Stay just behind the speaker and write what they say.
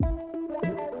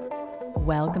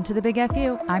Welcome to the Big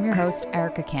FU. I'm your host,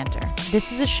 Erica Cantor.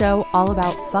 This is a show all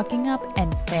about fucking up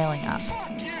and failing up.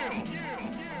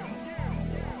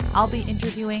 I'll be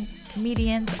interviewing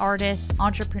comedians, artists,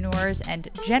 entrepreneurs, and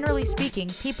generally speaking,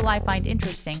 people I find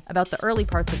interesting about the early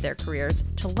parts of their careers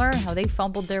to learn how they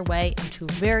fumbled their way into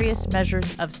various measures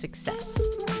of success.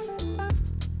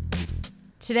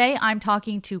 Today, I'm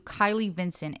talking to Kylie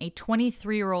Vincent, a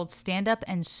 23-year-old stand-up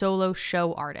and solo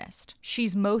show artist.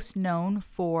 She's most known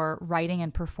for writing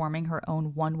and performing her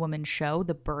own one-woman show,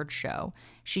 The Bird Show.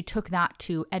 She took that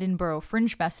to Edinburgh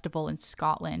Fringe Festival in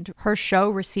Scotland. Her show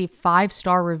received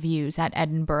 5-star reviews at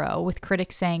Edinburgh, with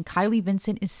critics saying Kylie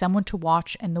Vincent is someone to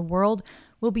watch and the world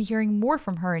will be hearing more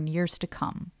from her in years to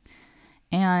come.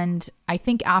 And I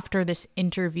think after this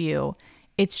interview,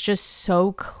 it's just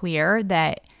so clear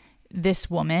that this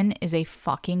woman is a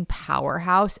fucking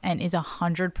powerhouse and is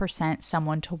 100%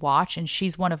 someone to watch. And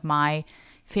she's one of my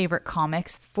favorite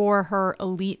comics for her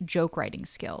elite joke writing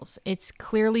skills. It's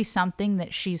clearly something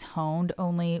that she's honed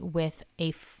only with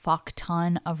a fuck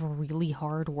ton of really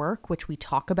hard work, which we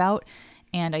talk about.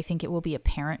 And I think it will be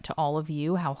apparent to all of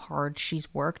you how hard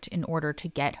she's worked in order to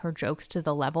get her jokes to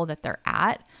the level that they're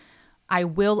at. I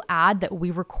will add that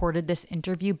we recorded this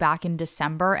interview back in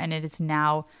December and it is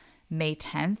now May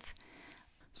 10th.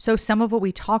 So some of what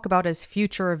we talk about as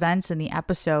future events in the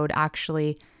episode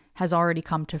actually has already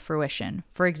come to fruition.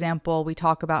 For example, we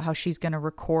talk about how she's going to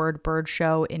record Bird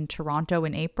Show in Toronto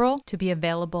in April to be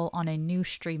available on a new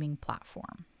streaming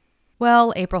platform.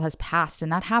 Well, April has passed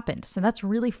and that happened. So that's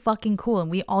really fucking cool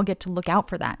and we all get to look out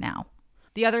for that now.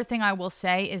 The other thing I will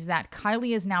say is that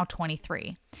Kylie is now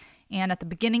 23. And at the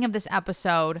beginning of this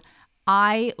episode,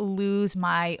 I lose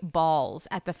my balls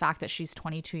at the fact that she's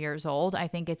 22 years old. I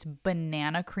think it's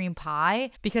banana cream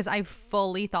pie because I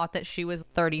fully thought that she was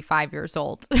 35 years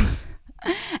old.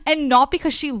 And not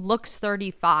because she looks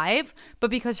 35, but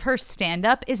because her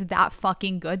stand-up is that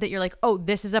fucking good that you're like, oh,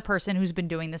 this is a person who's been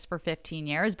doing this for 15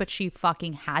 years, but she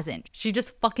fucking hasn't. She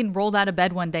just fucking rolled out of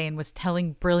bed one day and was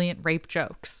telling brilliant rape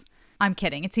jokes. I'm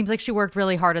kidding. It seems like she worked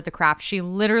really hard at the craft. She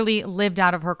literally lived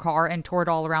out of her car and toured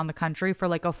all around the country for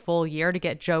like a full year to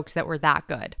get jokes that were that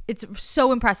good. It's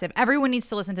so impressive. Everyone needs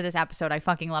to listen to this episode. I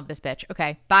fucking love this bitch.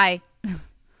 Okay, bye.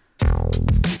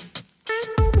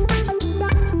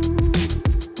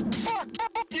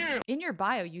 In your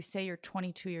bio, you say you're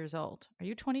 22 years old. Are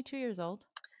you 22 years old?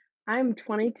 I'm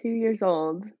 22 years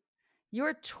old.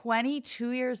 You're 22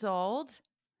 years old?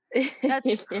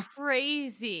 That's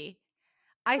crazy.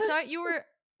 I thought you were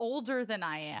older than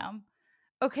I am.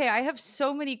 Okay, I have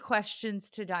so many questions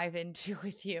to dive into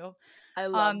with you. I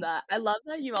love that. I love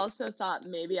that you also thought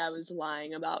maybe I was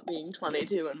lying about being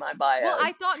 22 in my bio. Well,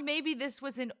 I thought maybe this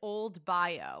was an old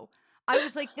bio. I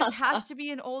was like, this has to be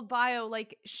an old bio.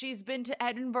 Like, she's been to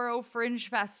Edinburgh Fringe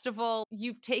Festival.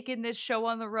 You've taken this show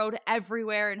on the road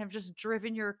everywhere and have just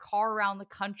driven your car around the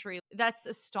country. That's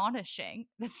astonishing.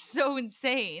 That's so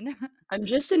insane. I'm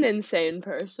just an insane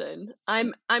person.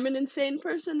 I'm an insane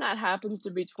person that happens to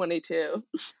be 22.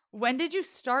 When did you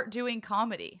start doing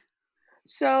comedy?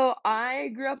 So I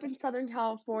grew up in Southern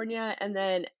California, and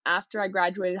then after I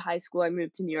graduated high school, I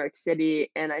moved to New York City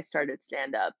and I started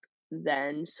stand-up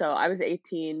then. So I was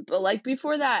 18. But like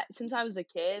before that, since I was a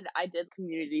kid, I did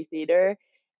community theater.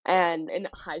 And in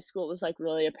high school, it was like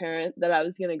really apparent that I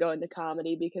was gonna go into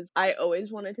comedy because I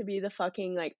always wanted to be the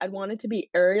fucking like I wanted to be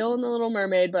Ariel in The Little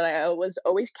Mermaid, but I was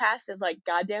always cast as like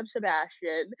goddamn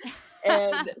Sebastian.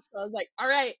 And so I was like, all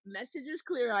right, message is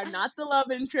clear. I'm not the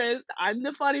love interest. I'm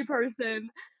the funny person.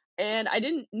 And I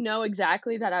didn't know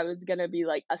exactly that I was gonna be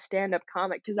like a stand-up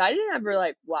comic because I didn't ever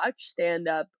like watch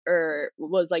stand-up or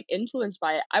was like influenced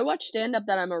by it. I watch stand-up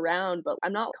that I'm around, but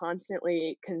I'm not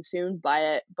constantly consumed by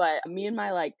it. But me and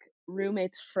my like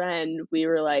roommate's friend, we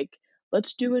were like,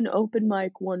 let's do an open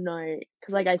mic one night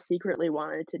because like I secretly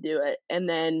wanted to do it. And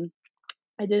then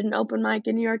I did an open mic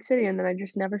in New York City and then I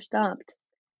just never stopped.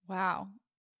 Wow,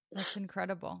 that's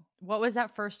incredible. What was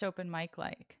that first open mic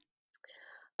like?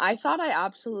 I thought I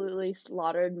absolutely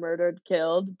slaughtered, murdered,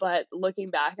 killed, but looking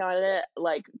back on it,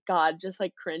 like, God, just,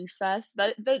 like, cringe fest.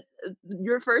 That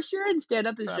your first year in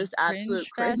stand-up is From just cringe absolute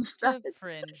cringe fest to fest.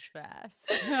 fringe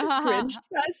fest. Cringe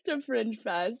fest to fringe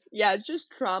fest. Yeah, it's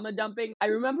just trauma dumping. I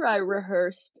remember I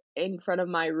rehearsed in front of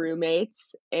my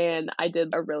roommates, and I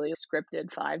did a really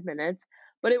scripted 5 minutes,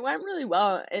 but it went really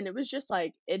well, and it was just,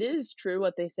 like, it is true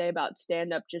what they say about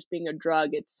stand-up just being a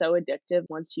drug. It's so addictive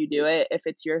once you do it. If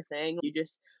it's your thing, you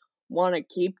just wanna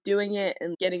keep doing it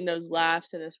and getting those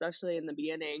laughs, and especially in the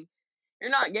beginning, you're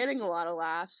not getting a lot of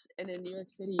laughs, and in New York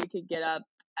City, you could get up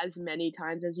as many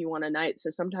times as you want a night. So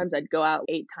sometimes I'd go out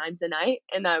 8 times a night,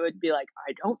 and I would be like,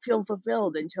 "I don't feel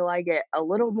fulfilled until I get a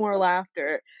little more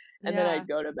laughter," and then Yeah. I'd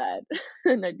go to bed,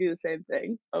 and I'd do the same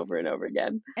thing over and over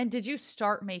again. And did you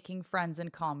start making friends in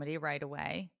comedy right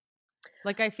away?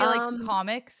 Like, I feel like Um,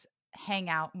 comics hang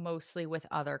out mostly with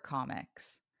other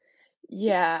comics.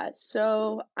 yeah,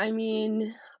 so, I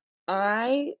mean,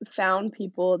 I found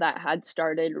people that had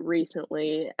started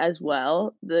recently as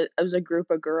well. It was a group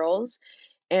of girls,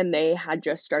 and they had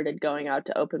just started going out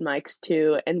to open mics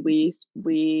too, and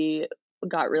we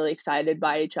got really excited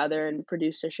by each other and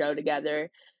produced a show together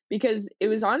because it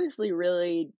was honestly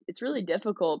it's really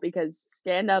difficult because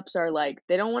stand-ups are like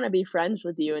they don't wanna be friends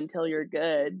with you until you're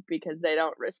good because they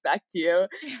don't respect you,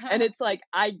 and Yeah. it's like,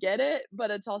 I get it,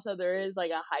 but it's also there is,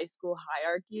 like, a high school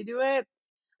hierarchy to it.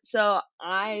 So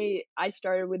I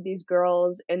started with these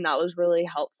girls, and that was really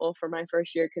helpful for my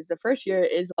first year because the first year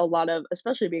is a lot of,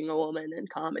 especially being a woman in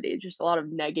comedy, just a lot of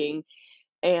negging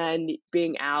and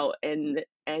being out and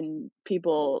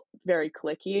people very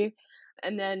cliquey.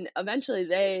 And then eventually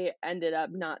they ended up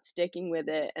not sticking with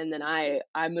it, and then I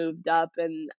moved up,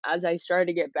 and as I started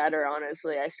to get better,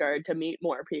 honestly, I started to meet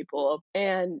more people.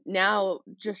 And now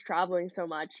just traveling so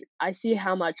much, I see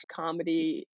how much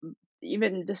comedy,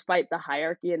 even despite the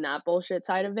hierarchy and that bullshit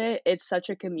side of it, it's such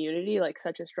a community, like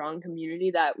such a strong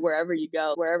community that wherever you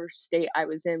go, wherever state I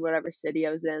was in, whatever city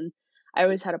I was in, I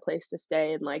always had a place to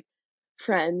stay and like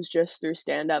friends just through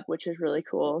stand up, which is really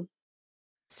cool.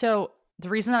 So, the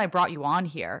reason that I brought you on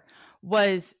here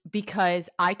was because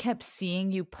I kept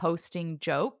seeing you posting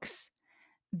jokes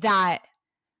that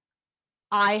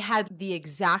I had the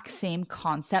exact same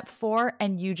concept for,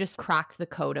 and you just cracked the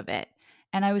code of it.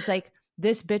 And I was like,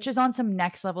 this bitch is on some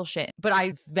next level shit. But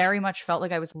I very much felt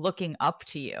like I was looking up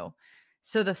to you.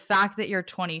 So the fact that you're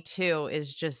 22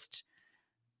 is just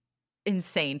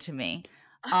insane to me.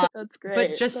 That's But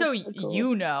great. just so That's so cool.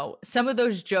 you know, some of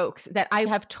those jokes that I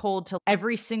have told to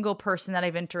every single person that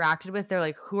I've interacted with, they're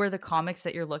like, "Who are the comics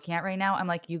that you're looking at right now?" I'm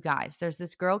like, "You guys, there's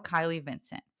this girl, Kylie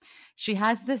Vincent. She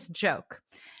has this joke.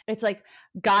 It's like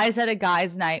guys at a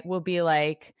guys' night will be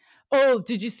like, "Oh,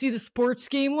 did you see the sports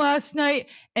game last night?"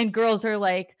 And girls are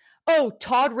like, "Oh,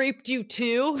 Todd raped you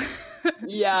too."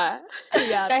 Yeah.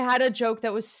 Yeah. I had a joke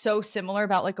that was so similar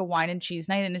about like a wine and cheese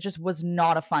night, and it just was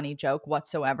not a funny joke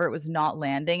whatsoever. It was not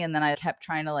landing. And then I kept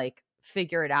trying to like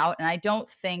figure it out. And I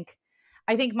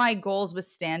think my goals with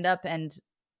stand up and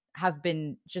have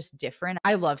been just different.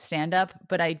 I love stand up,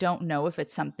 but I don't know if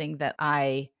it's something that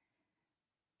I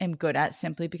am good at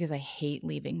simply because I hate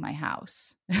leaving my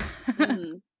house.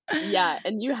 Mhm. Yeah,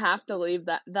 and you have to leave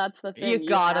that's the You thing,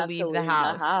 you gotta have to leave the leave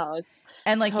the house. house.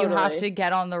 And like you have Totally. to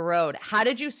get on the road. How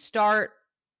did you start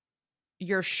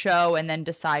your show and then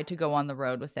decide to go on the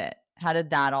road with it? How did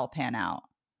that all pan out?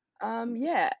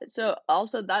 Yeah, so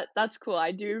also that's cool.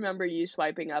 I do remember you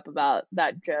swiping up about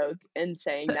that joke and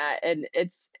saying that, and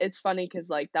it's funny because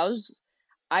like, that was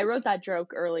I wrote that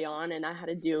joke early on, and I had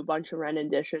to do a bunch of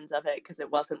renditions of it because it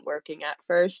wasn't working at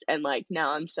first, and, like,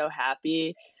 now I'm so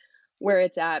happy where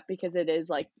it's at because it is,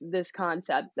 like, this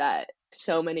concept that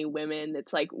so many women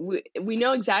it's like, we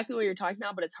know exactly what you're talking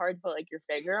about, but it's hard to put, like, your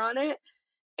finger on it,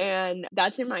 and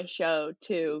that's in my show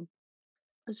too.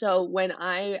 So when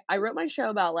I wrote my show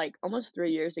about, like, almost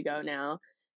 3 years ago now.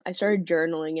 I started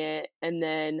journaling it, and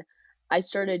then I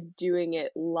started doing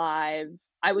it live.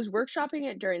 I was workshopping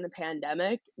it during the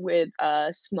pandemic with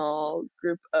a small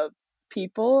group of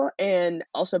people and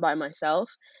also by myself,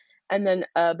 and then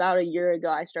about a year ago,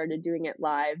 I started doing it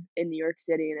live in New York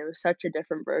City, and it was such a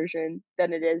different version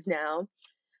than it is now,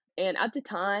 and at the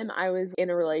time, I was in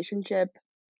a relationship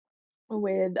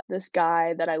with this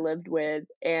guy that I lived with,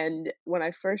 and when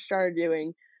I first started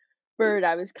doing Bird,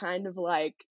 I was kind of,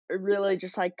 like, really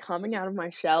just, like, coming out of my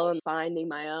shell and finding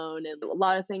my own, and a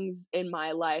lot of things in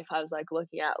my life, I was, like,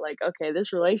 looking at, like, "Okay,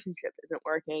 this relationship isn't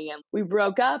working," and we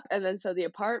broke up, and then so the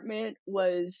apartment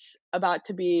was about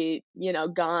to be,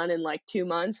 gone in, like, 2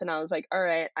 months, and I was like,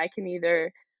 "Alright, I can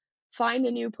either find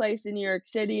a new place in New York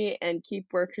City and keep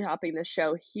workshopping the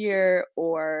show here,"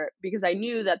 or because I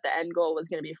knew that the end goal was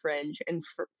gonna be Fringe, and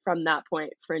from that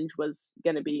point, Fringe was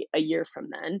gonna be a year from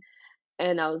then.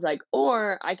 And I was like,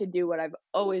 or I could do what I've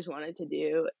always wanted to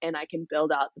do, and I can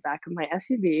build out the back of my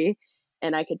SUV,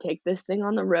 and I could take this thing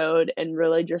on the road and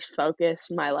really just focus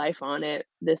my life on it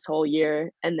this whole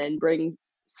year and then bring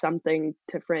something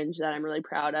to Fringe that I'm really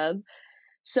proud of.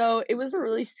 So it was a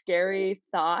really scary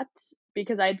thought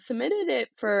because I'd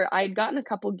gotten a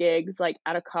couple gigs like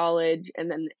out of college and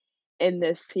then in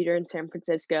this theater in San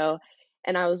Francisco.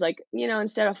 And I was like,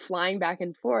 instead of flying back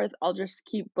and forth, I'll just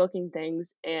keep booking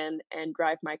things and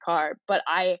drive my car. But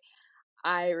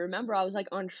I remember I was, like,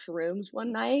 on shrooms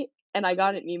one night, and I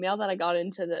got an email that I got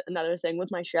into another thing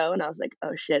with my show, and I was like,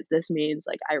 "Oh, shit, this means,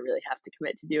 like, I really have to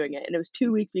commit to doing it," and it was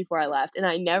 2 weeks before I left, and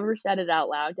I never said it out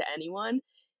loud to anyone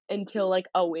until, like,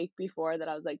 a week before that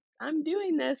I was like, "I'm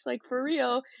doing this, like, for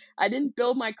real." I didn't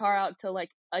build my car out till,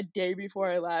 like, a day before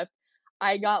I left.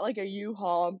 I got, like, a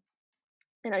U-Haul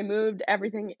and I moved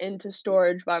everything into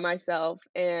storage by myself,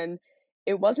 and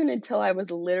it wasn't until I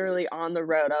was literally on the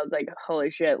road, I was like, "Holy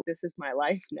shit, this is my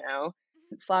life now."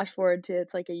 Flash forward to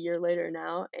it's like a year later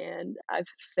now, and I've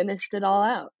finished it all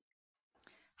out.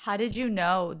 How did you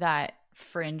know that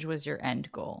Fringe was your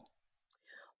end goal?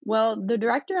 Well, the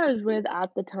director I was with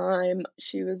at the time,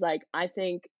 she was like, I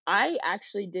think I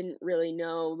actually didn't really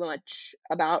know much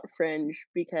about Fringe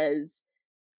because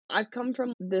I've come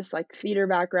from this, like, theater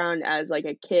background as, like,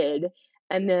 a kid,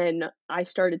 and then I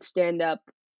started stand up,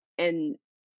 and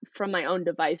from my own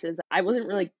devices, I wasn't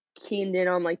really keened in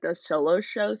on, like, those solo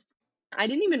shows. I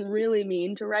didn't even really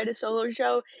mean to write a solo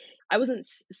show. I wasn't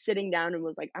sitting down and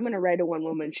was like, "I'm gonna write a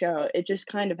one-woman show." It just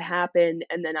kind of happened,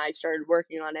 and then I started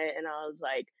working on it, and I was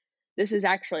like, "This is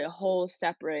actually a whole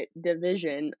separate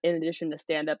division in addition to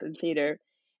stand up and theater."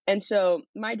 And so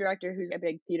my director, who's a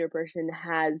big theater person,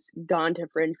 has gone to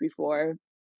Fringe before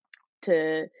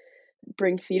to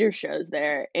bring theater shows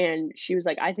there, and she was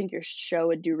like, "I think your show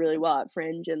would do really well at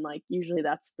Fringe," and, like, usually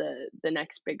that's the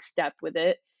next big step with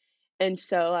it. And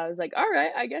so I was like,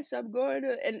 "Alright, I guess I'm going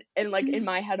to," and, like, in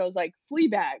my head, I was like,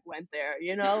 "Fleabag went there,"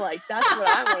 you know, like, that's what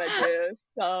I wanna do,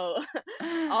 so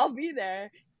I'll be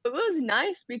there. It was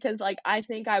nice because, like, I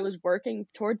think I was working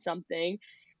towards something,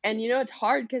 and, it's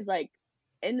hard because like,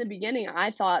 in the beginning,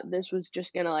 I thought this was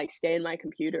just gonna, like, stay in my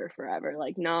computer forever,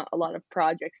 like, not a lot of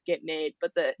projects get made,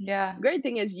 but the Yeah. great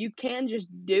thing is you can just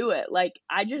do it, like,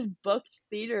 I just booked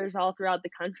theaters all throughout the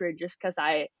country just because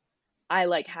I,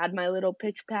 like, had my little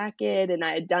pitch packet, and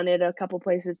I had done it a couple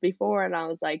places before, and I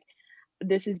was like,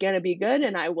 "This is gonna be good,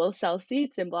 and I will sell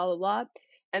seats and blah, blah, blah."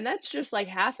 And that's just, like,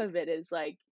 half of it is,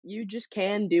 like, you just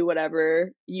can do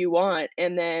whatever you want,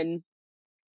 and then,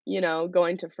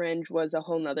 going to Fringe was a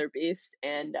whole 'nother beast,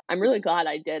 and I'm really glad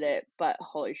I did it, but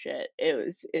holy shit, it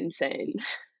was insane.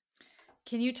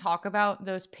 Can you talk about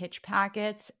those pitch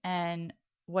packets and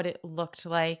what it looked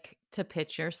like to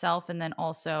pitch yourself and then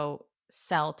also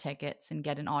sell tickets and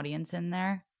get an audience in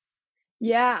there?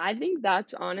 Yeah, I think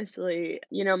that's honestly,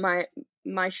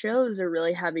 my show is a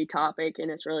really heavy topic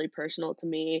and it's really personal to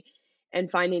me, and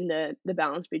finding the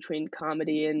balance between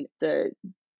comedy and the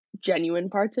genuine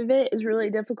parts of it is really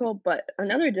difficult, but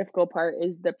another difficult part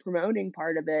is the promoting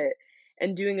part of it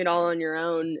and doing it all on your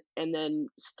own and then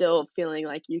still feeling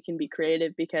like you can be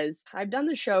creative because I've done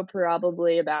the show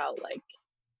probably about like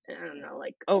I don't know,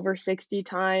 like over 60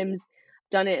 times,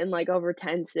 done it in like over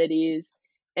 10 cities.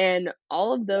 And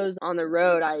all of those on the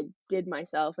road, I did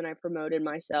myself and I promoted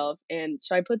myself. And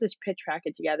so I put this pitch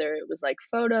packet together. It was like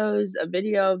photos, a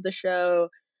video of the show.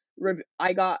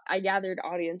 I gathered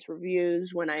audience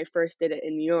reviews when I first did it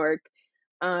in New York.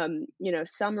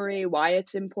 Summary, why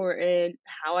it's important,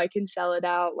 how I can sell it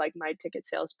out, like my ticket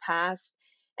sales pass.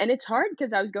 And it's hard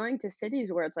because I was going to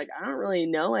cities where it's like, I don't really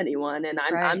know anyone and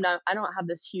Right. I don't have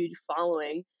this huge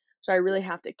following, so I really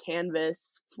have to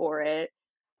canvas for it.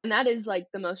 And that is, like,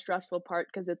 the most stressful part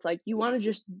because it's like you wanna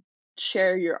just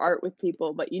share your art with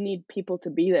people, but you need people to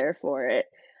be there for it.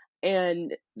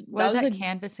 And What that did was that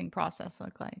canvassing process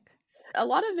look like? a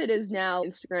lot of it is now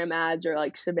Instagram ads or,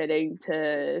 like, submitting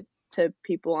to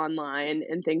people online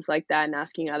and things like that and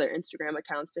asking other Instagram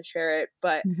accounts to share it,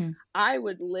 but Mhm. I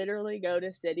would literally go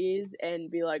to cities and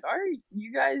be like, "Are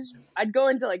you guys," I'd go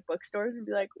into, like, bookstores and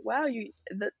be like, "Wow,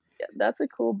 that's a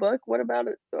cool book. What about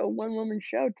a one-woman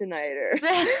show tonight?" Or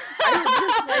I would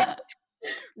just, like,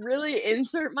 really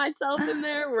insert myself in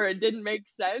there where it didn't make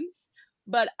sense,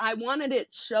 but I wanted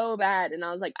it so bad, and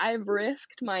I was like, "I've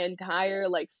risked my entire,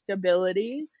 like,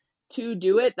 stability to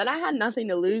do it," that I had nothing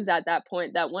to lose at that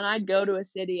point, that when I'd go to a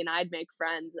city and I'd make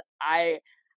friends,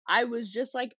 I was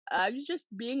just like I was just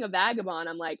being a vagabond.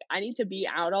 I'm like, "I need to be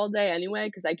out all day anyway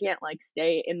because I can't, like,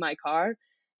 stay in my car,"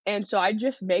 and so I'd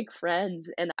just make friends,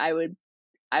 and I would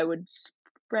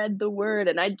spread the word,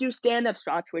 and I'd do stand-up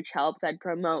spots, which helped. I'd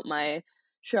promote my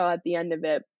show at the end of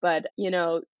it, but,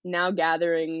 now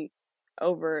gathering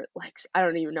over, like, I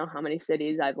don't even know how many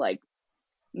cities I've, like,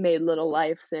 made little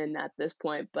lives in at this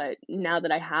point, but now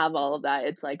that I have all of that,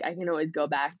 it's like I can always go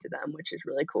back to them, which is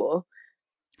really cool.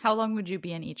 How long would you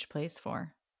be in each place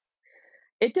for?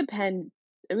 It depend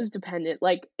it was dependent.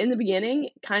 Like, in the beginning,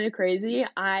 kinda crazy,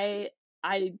 I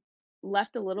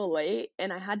left a little late,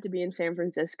 and I had to be in San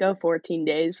Francisco 14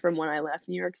 days from when I left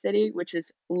New York City, which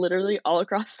is literally all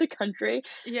across the country.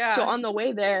 So Yeah. on the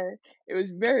way there, it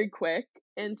was very quick,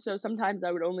 and so sometimes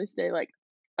I would only stay, like,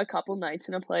 a couple nights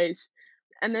in a place,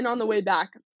 and then on the way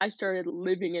back, I started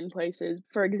living in places.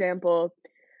 For example,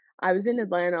 I was in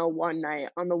Atlanta one night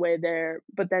on the way there,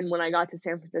 but then when I got to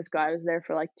San Francisco, I was there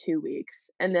for, like, 2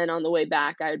 weeks, and then on the way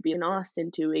back, I would be in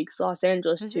Austin 2 weeks, Los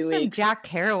Angeles This is 2 some weeks. Jack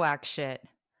Kerouac shit.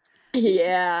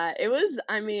 Yeah, it was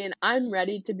I mean, I'm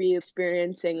ready to be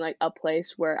experiencing, like, a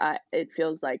place where it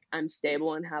feels like I'm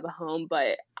stable and have a home,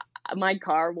 but my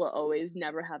car will always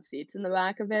never have seats in the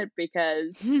back of it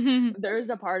because there's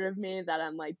a part of me that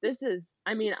I'm like, "This is"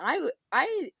 I mean, I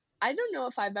don't know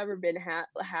if I've ever been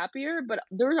happier, but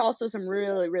there were also some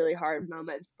really, really hard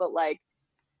moments, but, like,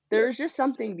 there's just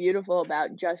something beautiful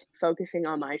about just focusing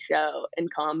on my show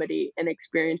and comedy and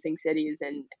experiencing cities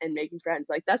and making friends.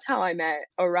 Like, that's how I met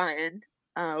Orion,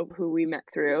 who we met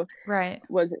through, Right.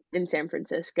 was in San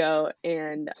Francisco,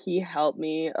 and he helped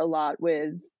me a lot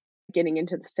with getting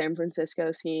into the San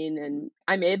Francisco scene, and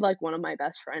I made, like, one of my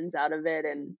best friends out of it,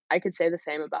 and I could say the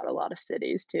same about a lot of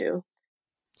cities too.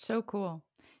 So cool.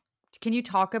 Can you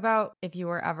talk about if you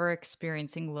were ever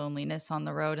experiencing loneliness on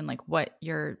the road and like what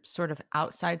your sort of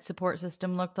outside support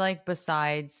system looked like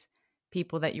besides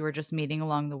people that you were just meeting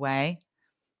along the way?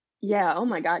 Yeah, oh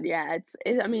my god, yeah,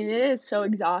 I mean, it is so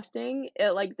exhausting.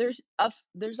 Like, there's,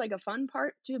 like, a fun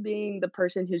part to being the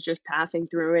person who's just passing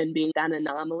through and being that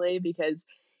anomaly because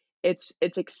it's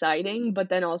exciting, but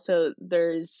then also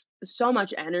there's so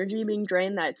much energy being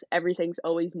drained that everything's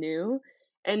always new.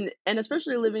 And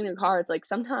especially living in a car, it's like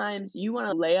sometimes you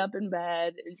wanna lay up in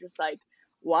bed and just, like,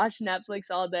 watch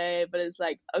Netflix all day, but it's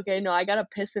like, "Okay, no, I gotta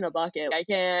piss in a bucket. I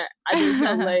can't there's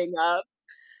no laying up."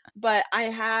 But I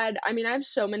mean, I have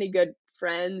so many good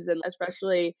friends, and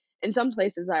especially in some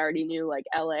places I already knew, like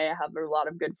LA, I have a lot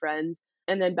of good friends.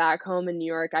 And then back home in New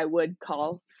York, I would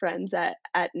call friends at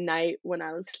night when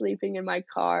I was sleeping in my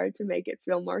car to make it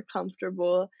feel more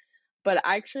comfortable. But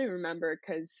I actually remember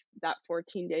because that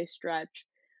 14-day stretch,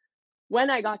 when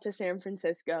I got to San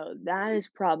Francisco, that is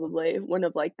probably one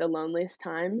of, like, the loneliest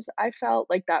times I felt.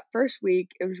 Like, that first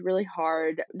week, it was really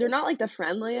hard. They're not, like, the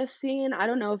friendliest scene. I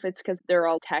don't know if it's because 'cause they're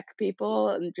all tech people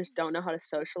and just don't know how to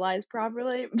socialize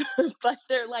properly, but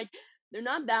they're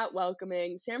not that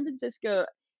welcoming. San Francisco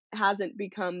hasn't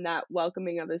become that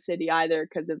welcoming of a city either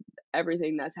because of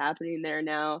everything that's happening there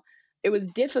now. It was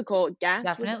difficult. It's Gas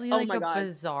was definitely oh like my a god,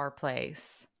 bizarre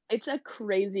place, it's a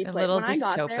crazy a place. little When I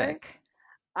got there dystopic.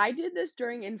 I did this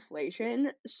during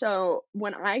inflation, so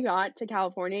when I got to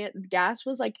California, gas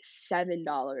was like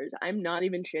 $7. I'm not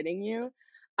even shitting you.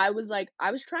 I was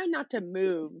trying not to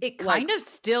move, It like, kind of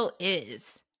still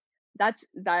is.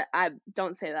 I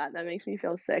don't say that, that makes me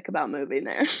feel sick about moving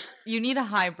there. You need a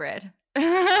hybrid.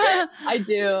 I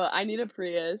do, I need a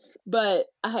Prius, but,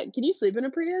 can you sleep in a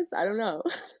Prius? I don't know.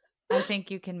 I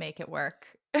think you can make it work.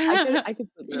 I could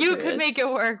sleep in a You could make Prius. it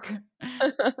work.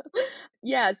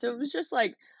 Yeah, so it was just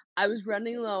like I was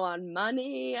running low on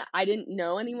money. I didn't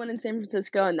know anyone in San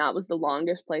Francisco, and that was the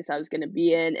longest place I was going to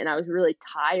be in. And I was really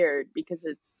tired because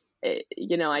I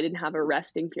didn't have a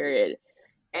resting period.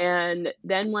 And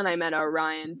then when I met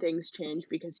Orion, things changed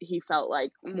because he felt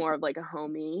like more of like a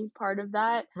homie part of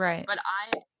that. Right. But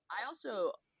I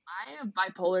have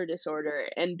bipolar disorder,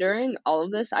 and during all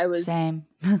of this, I was Same.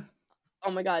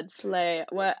 oh my god, slay.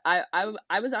 What I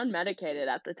was unmedicated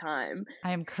at the time.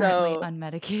 I am currently So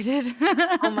unmedicated.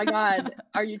 oh my god,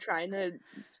 are you trying to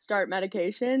start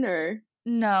medication or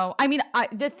No, I mean,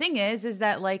 the thing is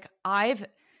that, like, I've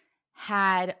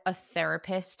had a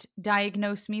therapist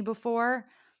diagnose me before,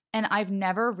 and I've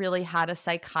never really had a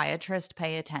psychiatrist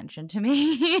pay attention to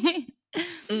me.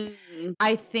 Mm,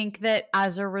 I think that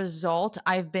as a result,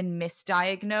 I've been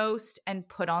misdiagnosed and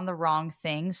put on the wrong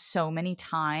thing so many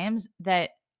times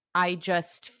that I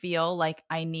just feel like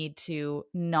I need to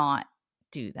not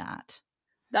do that.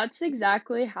 that's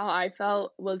exactly how I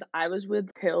felt was I was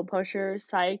with pill pusher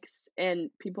psychs and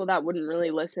people that wouldn't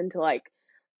really listen to, like,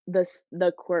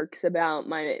 the quirks about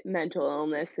my mental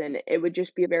illness, and it would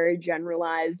just be very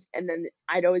generalized, and then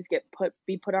I'd always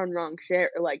be put on wrong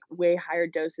shit or, like, way higher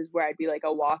doses where I'd be like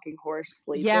a walking horse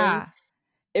sleeping. Yeah.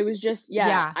 It was just yeah,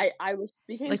 Yeah. I was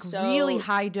became Like, really so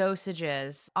high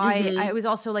dosages. I mhm. was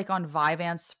also, like, on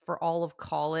Vyvanse for all of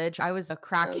college. I was a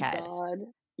Oh crackhead. god.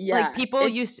 Like, Yeah, people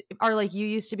are like, "You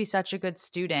used to be such a good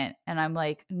student," and I'm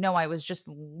like, "No, I was just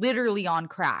literally on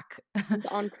crack." it's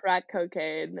on crack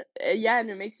cocaine. Yeah, and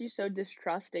it makes you so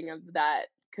distrusting of that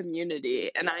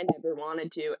community, and I never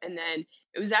wanted to, and then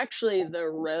it was actually the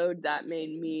road that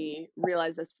made me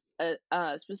realize this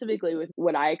specifically with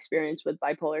what I experienced with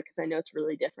bipolar, because I know it's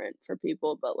really different for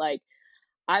people, but, like,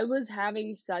 I was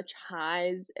having such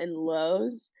highs and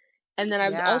lows, and then I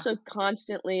was Yeah. also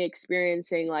constantly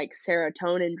experiencing, like,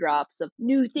 serotonin drops of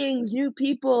new things, new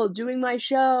people, doing my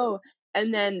show,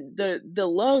 and then the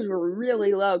lows were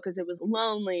really low because it was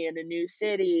lonely in a new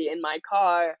city, in my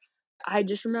car. I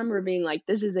just remember being like,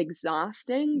 "This is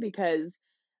exhausting," because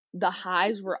the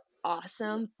highs were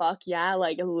awesome, fuck yeah,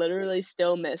 like, I literally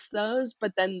still miss those,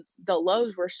 but then the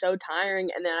lows were so tiring,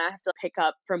 and then I have to pick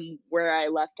up from where I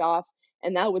left off,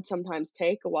 and that would sometimes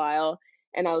take a while,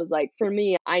 and I was like, for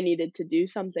me, I needed to do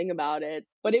something about it,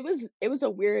 but it was a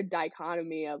weird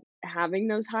dichotomy of having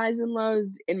those highs and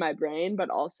lows in my brain, but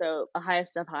also the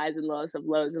highest of highs and lowest of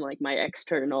lows in, like, my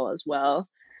external as well.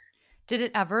 Did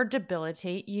it ever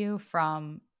debilitate you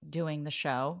from doing the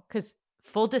show? Because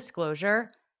full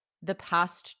disclosure, the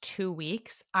past 2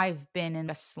 weeks, I've been in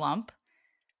a slump,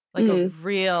 like a Mhm.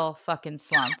 real fucking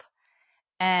slump.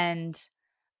 And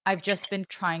I've just been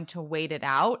trying to wait it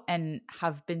out and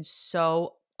have been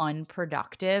so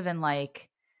unproductive and like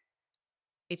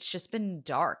it's just been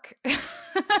dark.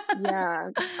 Yeah,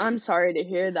 I'm sorry to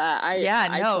hear that. I Yeah,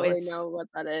 I no, totally it's know what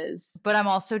that is. but I'm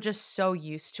also just so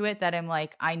used to it that I'm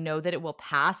like, I know that it will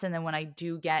pass. And then when I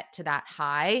do get to that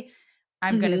high,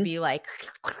 I'm gonna Mhm. be like,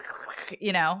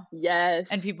 you know, and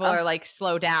Yes. people are like,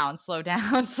 slow down, slow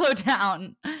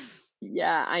down.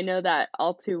 Yeah, I know that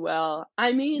all too well.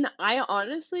 I mean, I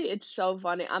honestly it's so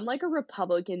funny. I'm like a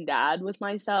Republican dad with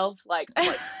myself, like, I'm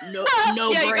like,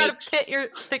 "No Yeah, you gotta breaks."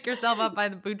 pick yourself up by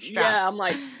the Yeah, I'm bootstraps.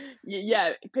 like,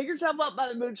 yeah, pick yourself up by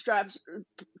the bootstraps,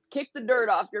 kick the dirt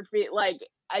off your feet." Like,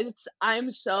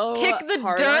 I'm Kick so the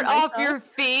hard dirt on off myself. your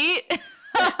feet.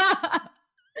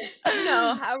 You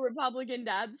know how Republican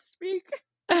dads speak?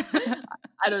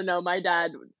 I don't know, my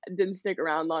dad didn't stick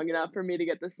around long enough for me to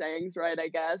get the sayings right, I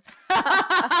guess.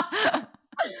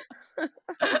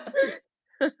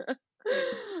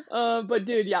 But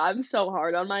dude, yeah, I'm so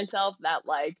hard on myself that,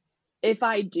 like, if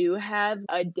I do have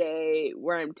a day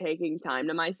where I'm taking time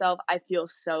to myself, I feel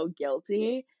so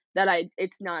guilty that I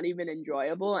it's not even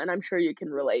enjoyable, and I'm sure you can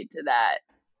relate to that.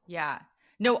 Yeah.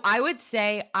 No, I would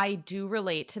say I do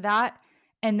relate to that.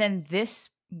 And then this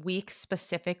week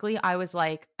specifically, I was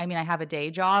like, I mean, I have a day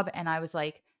job and I was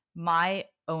like, my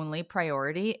only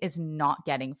priority is not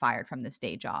getting fired from this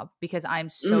day job because I'm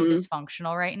so Mhm.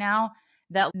 dysfunctional right now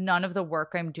that none of the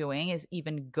work I'm doing is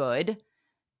even good.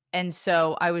 And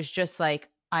so I was just like,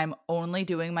 I'm only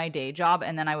doing my day job.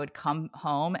 And then I would come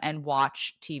home and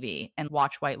watch TV and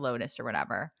watch White Lotus or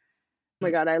whatever. Oh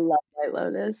my god, I love White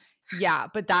Lotus. Yeah,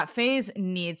 but that phase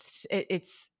needs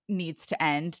to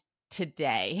end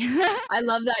today. I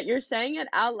love that you're saying it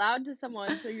out loud to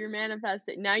someone, so you're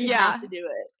manifesting. Now you have Yeah, to do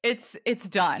it. it's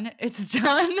done. It's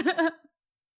done.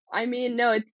 I mean,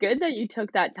 no, it's good that you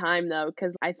took that time though,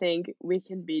 because I think we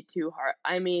can be too hard.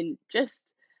 I mean, just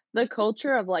the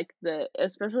culture of like the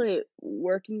especially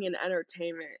working in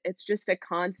entertainment, it's just a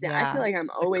constant. I feel Yeah, like I'm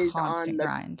it's a always on constant the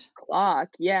grind. clock.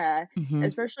 Yeah. Mhm.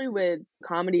 Especially with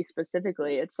comedy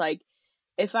specifically. It's like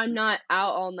if I'm not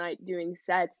out all night doing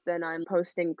sets, then I'm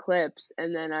posting clips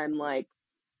and then I'm like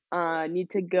need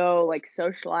to go, like,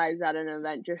 socialize at an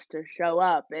event just to show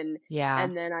up, Yeah.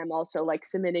 and then I'm also, like,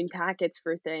 submitting packets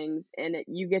for things, and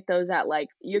you get those at, like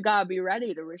you gotta be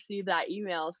ready to receive that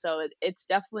email, so it's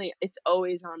definitely it's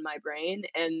always on my brain,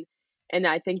 and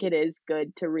I think it is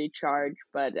good to recharge,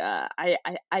 but,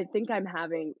 I think I'm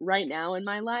having right now in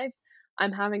my life,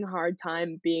 I'm having a hard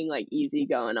time being, like,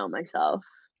 easygoing on myself.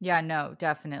 Yeah, no,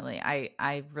 definitely.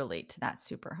 I relate to that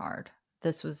super hard.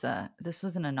 This was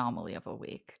an anomaly of a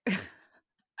week.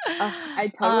 Ugh, I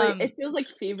totally Um, it feels like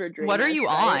fever what are dreamish, you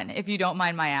right? on, if you don't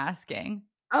mind my asking?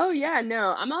 Oh, yeah,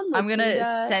 no, I'm on I'm gonna Latuda.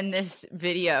 send this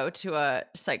video to a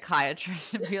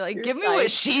psychiatrist and be like, Your "Give me what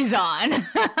psych. she's on."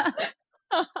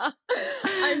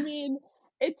 I mean,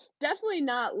 it's definitely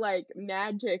not like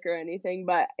magic or anything,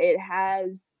 but it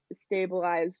has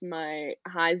stabilized my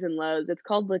highs and lows. It's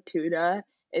called Latuda.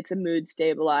 It's a mood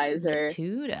stabilizer.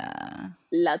 Latuda.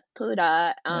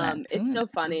 Latuda. It's Latuda. so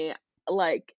funny.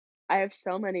 Like, I have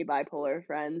so many bipolar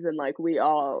friends, and like we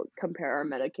all compare our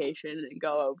medication and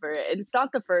go over it. And it's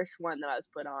not the first one that I was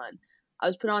put on. I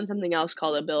was put on something else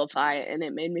called Abilify, and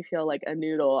it made me feel like a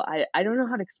noodle. I don't know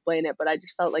how to explain it, but I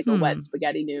just felt like a wet Hmm.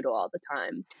 spaghetti noodle all the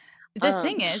time. The Um,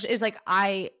 thing is like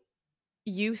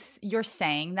you're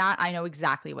saying that, I know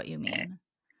exactly what you mean.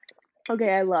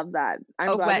 okay, I love that.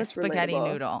 I'm A glad wet that's spaghetti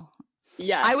relatable. noodle.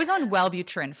 Yeah. I was on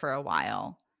Wellbutrin for a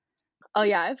while, Oh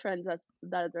yeah, I have friends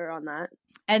that are on that.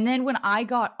 and then when I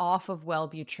got off of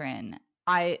Wellbutrin,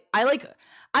 I like,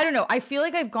 I don't know. I feel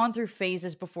like I've gone through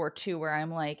phases before too where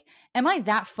I'm like, am I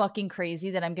that fucking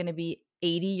crazy that I'm going to be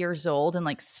 80 years old and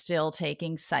like still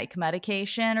taking psych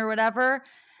medication or whatever?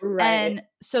 Right. And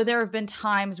so there have been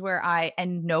times where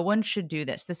and no one should do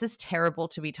this. This is terrible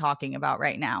to be talking about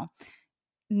right now.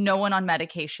 No one on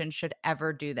medication should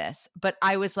ever do this. But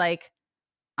I was like,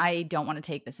 I don't want to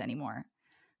take this anymore.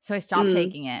 So I stopped Mm.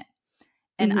 taking it.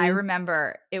 And I Mhm.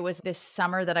 remember it was this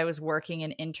summer that I was working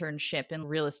an internship in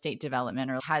real estate development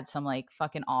or had some like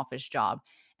fucking office job.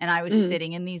 And I was Mhm.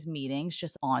 sitting in these meetings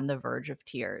just on the verge of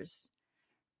tears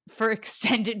for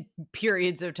extended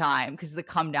periods of time because the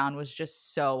come down was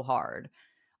just so hard.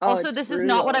 Oh, Also, it's this is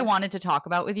not what I brutal. wanted to talk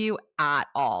about with you at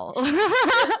all.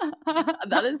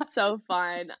 That is so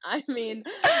fine. I mean,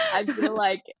 I feel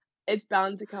like it's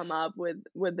bound to come up with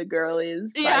the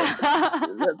girlies, Yeah.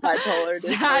 the bipolar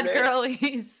Sad disorder.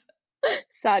 girlies.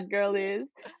 Sad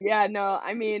girlies. Yeah, no,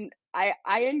 I mean, I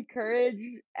encourage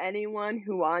anyone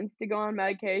who wants to go on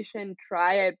medication,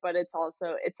 try it, but it's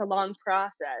a long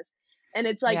process. And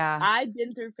it's like Yeah. I've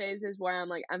been through phases where I'm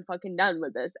like, I'm fucking done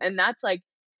with this. And that's like,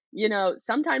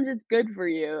 sometimes it's good for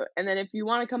you. And then if you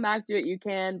want to come back to it, you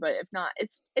can, but if not,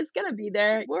 it's gonna be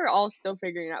there. We're all still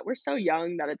figuring it out. We're so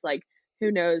young that it's like,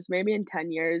 who knows, maybe in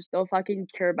 10 years they'll fucking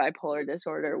cure bipolar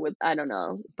disorder with I don't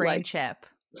know, Brain like chip.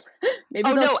 maybe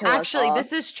Oh, they'll no, kill us actually, all.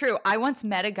 this is true. I once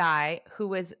met a guy who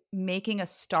was making a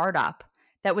startup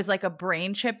that was like a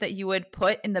brain chip that you would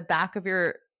put in the back of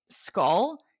your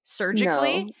skull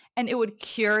surgically, No. and it would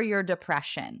cure your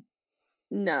depression.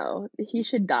 No, he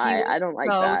should He die, was I don't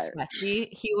like so that. sketchy.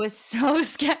 He was so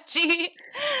sketchy.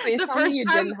 Please The tell me first you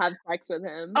time didn't have sex with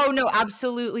him. Oh, no,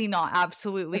 absolutely not,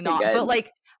 absolutely Okay, not. But, good.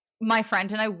 like, my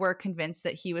friend and I were convinced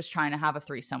that he was trying to have a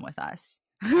threesome with us.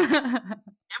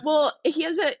 Well, he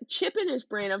has a chip in his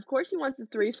brain, of course he wants a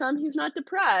threesome, he's not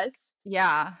depressed.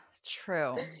 Yeah,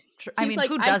 true. I He's mean, like,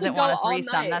 who "I doesn't could want go a all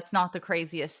threesome? night." That's not the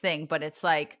craziest thing, but it's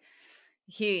like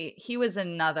he was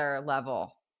another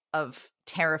level of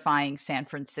terrifying San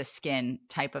Franciscan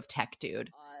type of tech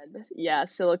dude. God. Yeah,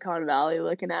 Silicon Valley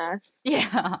looking ass.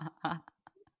 Yeah.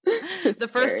 It's The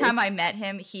first scary. time I met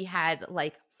him, he had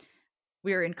like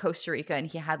we were in Costa Rica and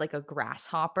he had like a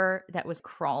grasshopper that was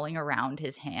crawling around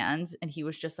his hands and he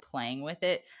was just playing with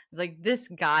it. I was like, this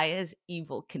guy is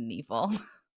evil Knievel.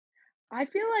 I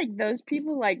feel like those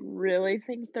people, like, really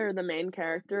think they're the main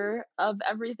character of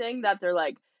everything, that they're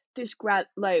like, "This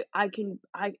like,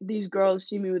 I these girls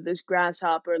see me with this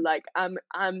grasshopper, like,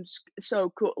 so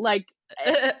cool." Like,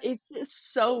 it's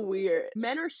just so weird.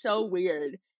 Men are so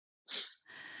weird.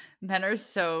 Men are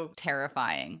so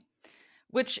terrifying.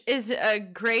 Which is a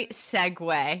great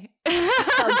segue.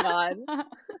 Oh god.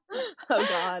 Oh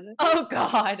god. Oh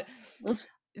god.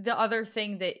 The other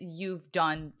thing that you've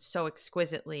done so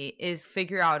exquisitely is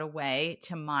figure out a way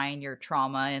to mine your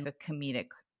trauma in a comedic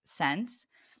sense.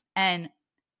 And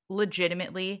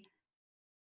legitimately,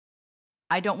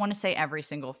 I don't want to say every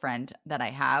single friend that I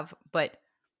have, but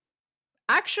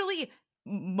actually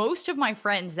most of my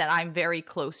friends that I'm very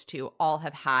close to all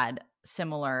have had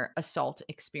similar assault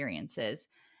experiences.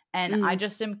 And I Mhm.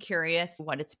 just am curious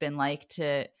what it's been like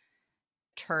to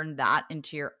turn that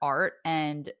into your art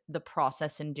and the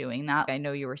process in doing that. I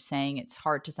know you were saying it's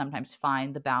hard to sometimes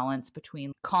find the balance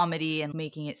between comedy and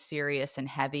making it serious and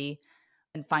heavy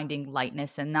and finding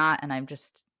lightness in that. And I'm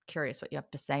just curious what you have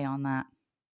to say on that.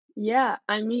 Yeah,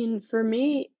 I mean, for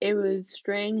me, it was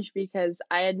strange because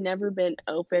I had never been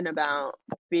open about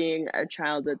being a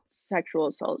childhood sexual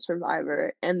assault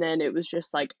survivor, and then it was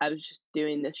just like I was just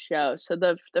doing this show. So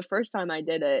the first time I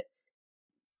did it,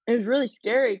 it was really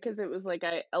scary because it was like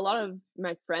a lot of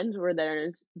my friends were there,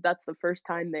 and that's the first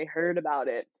time they heard about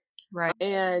it. Right.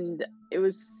 And it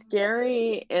was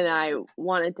scary, and I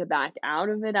wanted to back out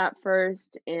of it at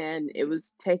first, and it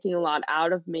was taking a lot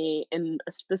out of me, and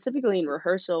specifically in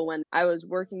rehearsal when I was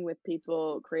working with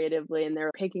people creatively and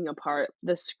they're picking apart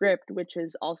the script, which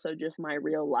is also just my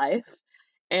real life.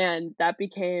 And that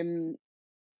became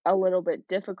a little bit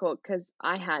difficult because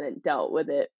I hadn't dealt with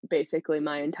it basically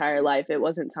my entire life. It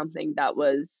wasn't something that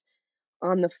was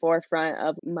on the forefront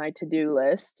of my to-do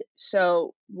list.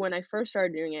 So when I first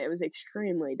started doing it, it was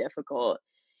extremely difficult.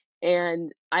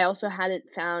 And I also hadn't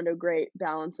found a great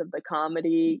balance of the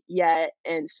comedy yet.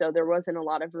 And so there wasn't a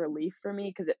lot of relief for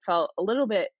me because it felt a little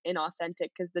bit inauthentic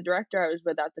because the director I was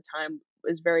with at the time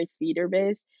was very theater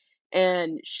based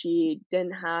and she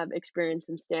didn't have experience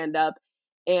in stand up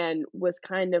and was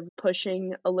kind of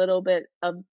pushing a little bit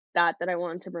of that I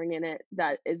wanted to bring in it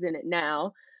that is in it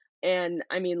now. And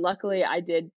I mean, luckily I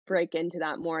did break into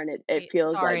that more and it Wait,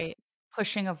 feels like sorry.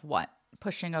 Pushing of what?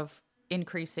 Pushing of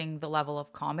increasing the level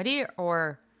of comedy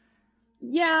or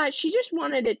Yeah, she just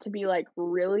wanted it to be, like,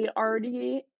 really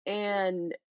arty,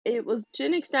 and it was to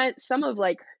an extent, some of,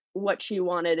 like, what she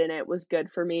wanted in it was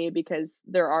good for me because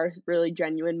there are really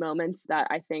genuine moments that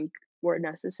I think were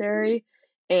necessary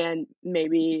and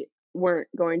maybe weren't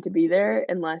going to be there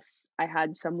unless I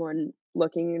had someone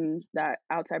looking in that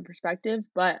outside perspective,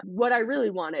 but what I really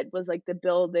wanted was, like, the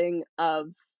building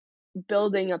of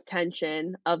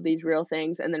tension of these real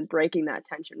things and then breaking that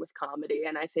tension with comedy,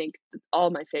 and I think all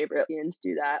my favorite comedians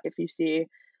do that. If you see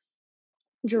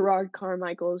Gerard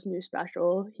Carmichael's new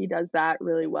special, he does that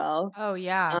really well. Oh,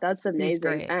 yeah. That's He's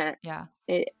amazing, great. Yeah.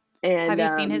 it Have and, you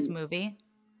seen his movie?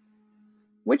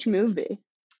 which movie?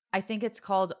 I think it's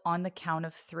called On the Count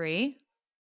of Three.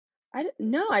 I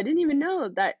didn't even know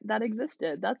that that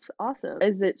existed. That's awesome.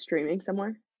 Is it streaming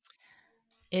somewhere?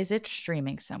 Is it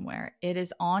streaming somewhere? It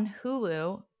is on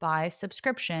Hulu by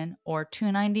subscription or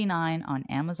 $2.99 on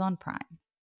Amazon Prime.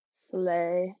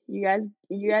 Slay. You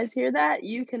guys hear that?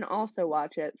 You can also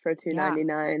watch it for Yeah.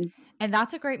 $2.99. And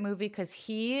that's a great movie because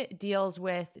he deals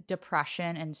with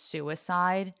depression and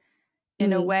suicide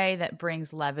in a Mhm. way that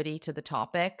brings levity to the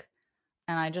topic.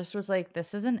 And I just was like,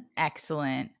 this is an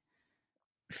excellent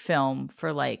film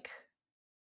for like,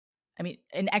 I mean,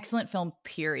 an excellent film,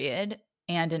 period,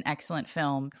 and an excellent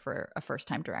film for a first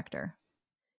time director.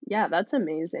 Yeah, that's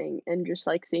amazing, and just,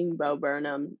 like, seeing Bo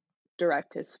Burnham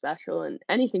direct his special and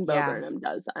anything Bo Yeah. Burnham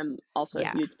does, I'm also a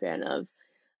Yeah. huge fan of.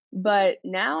 But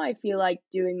now I feel like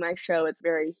doing my show, it's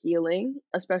very healing,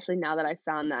 especially now that I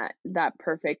found that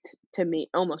perfect to me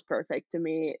almost perfect to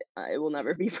me, it will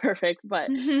never be perfect, but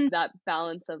that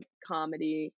balance of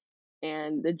comedy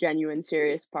and the genuine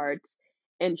serious parts,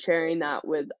 and sharing that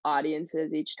with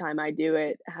audiences each time I do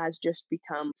it has just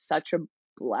become such a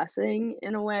blessing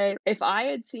in a way. If I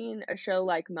had seen a show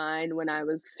like mine when I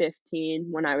was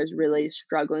 15, when I was really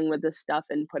struggling with this stuff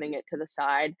and putting it to the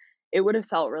side, it would have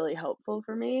felt really hopeful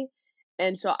for me,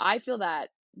 and so I feel that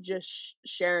just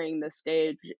sharing the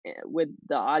stage, with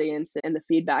the audience and the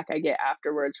feedback I get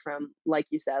afterwards from, like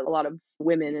you said, a lot of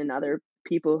women and other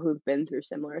people who've been through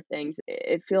similar things,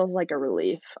 it feels like a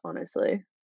relief, honestly.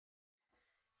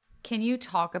 Can you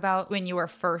talk about when you were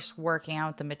first working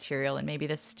out the material, and maybe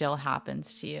this still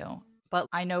happens to you? But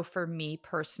I know for me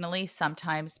personally,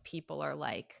 sometimes people are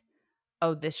like,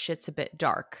 oh, this shit's a bit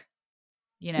dark,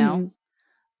 you know? Mhm.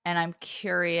 And I'm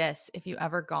curious if you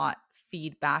ever got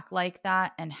feedback like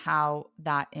that and how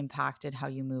that impacted how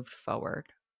you moved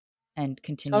forward and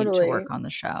continued to work Totally. on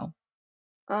the show.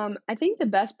 I think the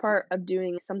best part of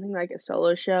doing something like a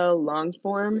solo show, long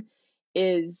form,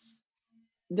 is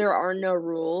there are no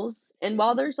rules, and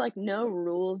while there's, like, no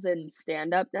rules in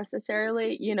stand-up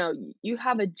necessarily, you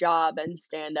have a job in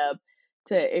stand-up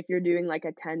to if you're doing, like,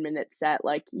 a 10-minute set,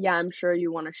 like, yeah, I'm sure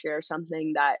you wanna share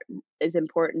something that is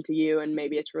important to you and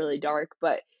maybe it's really dark,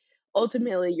 but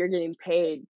ultimately, you're getting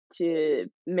paid to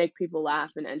make people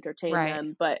laugh and entertain Right.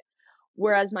 them, but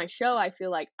whereas my show, I feel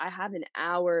like I have an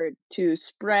hour to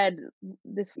spread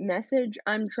this message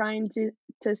I'm trying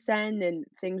to send and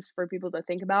things for people to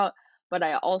think about, but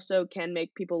I also can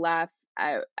make people laugh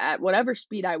at whatever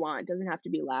speed I want. It doesn't have to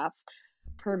be laugh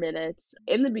per minute.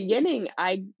 In the beginning,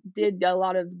 I did a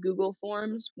lot of Google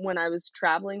Forms when I was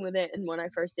traveling with it and when I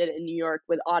first did it in New York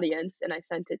with audience, and I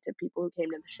sent it to people who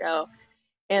came to the show.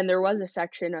 And there was a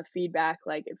section of feedback,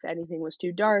 like if anything was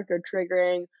too dark or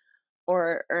triggering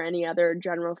or any other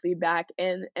general feedback,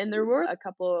 and there were a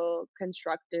couple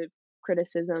constructive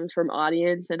criticisms from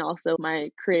audience and also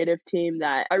my creative team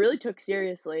that I really took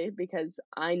seriously because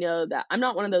I know that I'm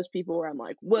not one of those people where I'm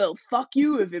like, "Well, fuck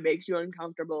you if it makes you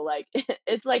uncomfortable." Like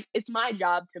it's my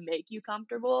job to make you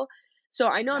comfortable. So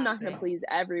I know I'm not gonna Exactly. please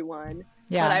everyone,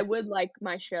 but Yeah. I would like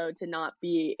my show to not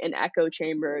be an echo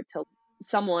chamber to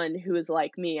someone who is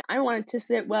like me. I want it to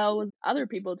sit well with other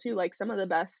people too. Like some of the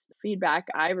best feedback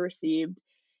I've received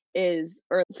is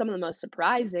or some of the most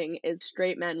surprising is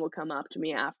straight men will come up to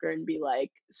me after and be like,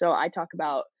 so I talk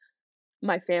about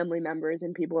my family members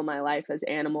and people in my life as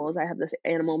animals. I have this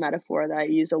animal metaphor that I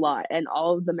use a lot, and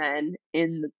all of the men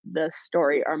in the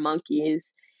story are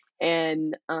monkeys.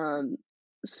 And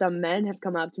some men have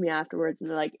come up to me afterwards and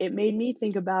they're like, it made me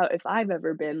think about if I've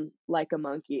ever been like a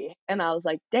monkey. And I was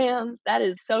like, damn, that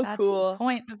is so That's the cool.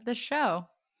 point of the show.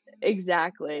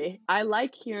 Exactly. I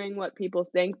like hearing what people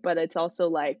think, but it's also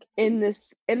like in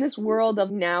this world of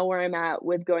now where I'm at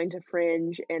with going to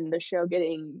Fringe and the show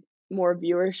getting more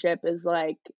viewership is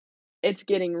like it's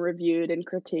getting reviewed and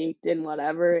critiqued and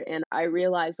whatever. And I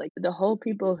realize like the whole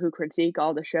people who critique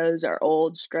all the shows are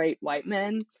old straight white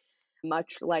men,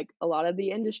 much like a lot of the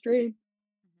industry.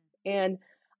 And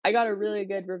I got a really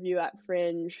good review at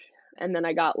Fringe, and then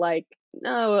I got like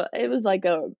no, it was like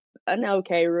an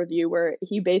okay review where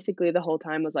he basically the whole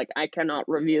time was like, "I cannot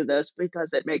review this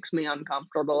because it makes me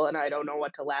uncomfortable and I don't know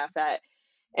what to laugh at."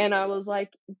 And I was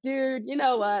like, "Dude, you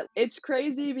know what? It's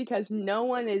crazy because no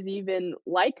one is even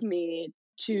like me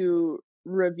to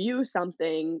review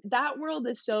something." That world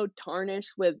is so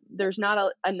tarnished with there's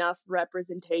not enough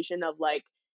representation of, like,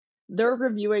 they're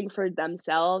reviewing for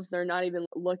themselves, they're not even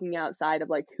looking outside of,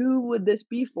 like, who would this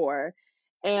be for?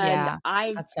 And Yeah,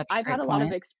 that's such a I've had great a lot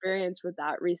of point. experience with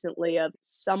that recently of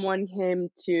someone came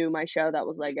to my show that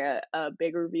was, like, a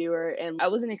big reviewer, and I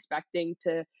wasn't expecting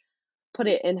to put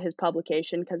it in his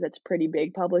publication because it's a pretty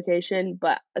big publication,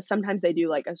 but sometimes they do,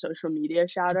 like, a social media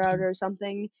shout out Mhm. or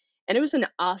something, and it was an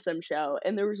awesome show,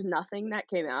 and there was nothing that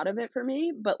came out of it for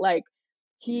me, but, like,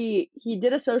 he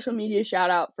did a social media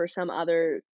shout out for some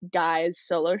other guy's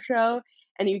solo show,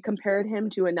 and he compared him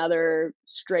to another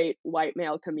straight white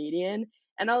male comedian,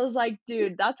 and I was like,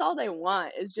 "Dude, that's all they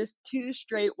want is just 2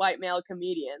 straight white male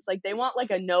comedians." Like, they want,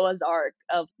 like, a Noah's Ark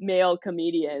of male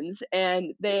comedians,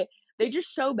 and they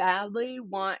just so badly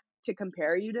want to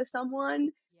compare you to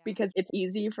someone because it's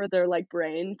easy for their, like,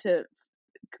 brain to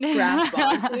grasp Yeah.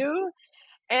 onto,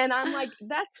 and I'm like,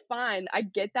 "That's fine, I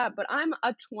get that, but I'm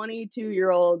a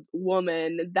 22-year-old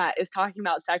woman that is talking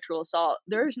about sexual assault.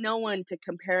 There's no one to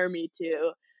compare me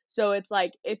to." So it's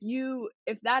like, if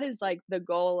that is, like, the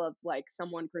goal of, like,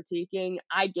 someone critiquing,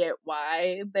 I get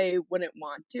why they wouldn't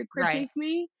want to Right. critique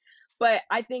me, but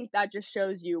I think that just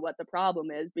shows you what the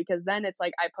problem is because then it's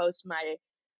like I post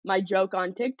my joke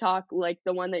on TikTok, like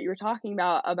the one that you were talking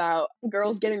about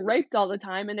girls getting raped all the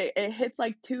time, and it hits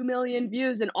like 2 million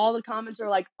views, and all the comments are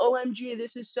like, "OMG,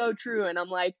 this is so true." And I'm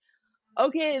like,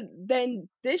 "Okay, then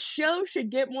this show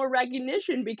should get more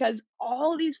recognition because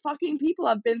all these fucking people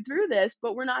have been through this,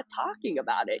 but we're not talking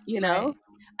about it, you Right. know?"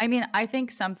 I mean, I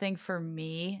think something for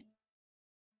me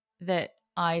that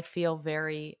I feel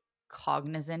very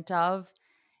cognizant of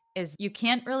is you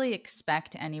can't really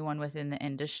expect anyone within the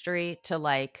industry to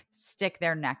like stick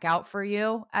their neck out for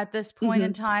you at this point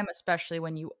in Mhm, time, especially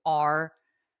when you are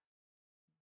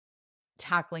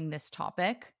tackling this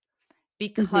topic,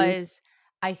 mhm, because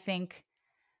I think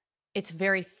it's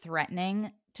very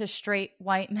threatening to straight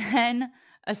white men,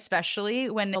 especially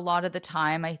when a lot of the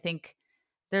time I think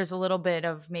there's a little bit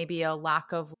of maybe a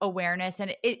lack of awareness.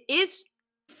 And it is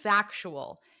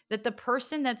factual that the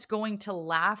person that's going to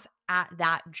laugh at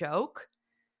that joke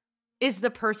is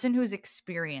the person who's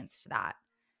experienced that.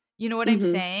 You know what I'm mhm,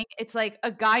 saying? It's like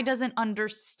a guy doesn't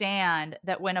understand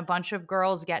that when a bunch of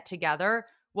girls get together,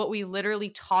 what we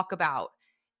literally talk about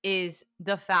is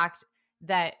the fact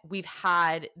that we've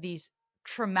had these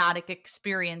traumatic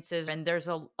experiences and there's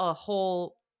a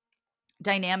whole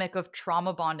dynamic of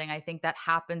trauma bonding, I think, that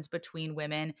happens between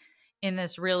women in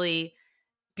this really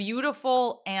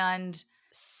beautiful and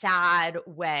sad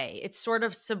way. It's sort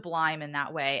of sublime in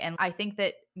that way. And I think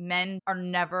that men are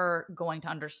never going to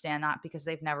understand that because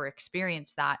they've never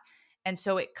experienced that. And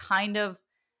so it kind of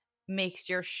makes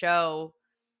your show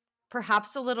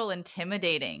perhaps a little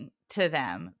intimidating to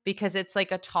them because it's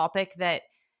like a topic that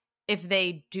if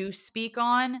they do speak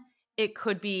on, it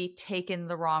could be taken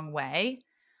the wrong way,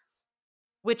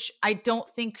 which I don't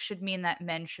think should mean that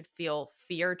men should feel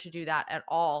fear to do that at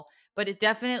all. But it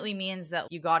definitely means that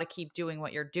you got to keep doing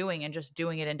what you're doing and just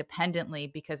doing it independently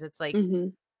because it's like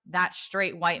mhm. that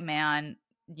straight white man,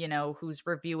 who's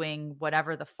reviewing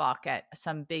whatever the fuck at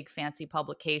some big fancy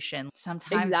publication.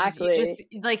 Sometimes you Exactly. just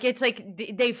like, it's like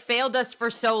they failed us for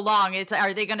so long. It's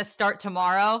are they going to start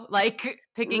tomorrow? Like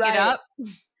picking it Right. up?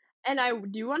 And I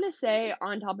do wanna say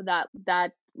on top of that,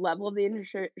 that level of the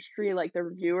industry, like, the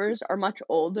reviewers are much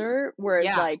older,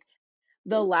 whereas, Yeah. like,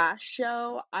 the last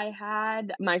show I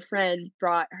had, my friend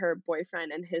brought her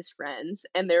boyfriend and his friends,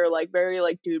 and they were, like, very,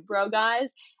 like, dude bro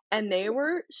guys, and they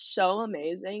were so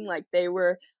amazing, like, they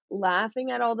were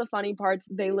laughing at all the funny parts,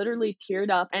 they literally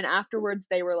teared up, and afterwards,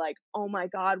 they were like, "Oh my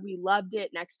god, we loved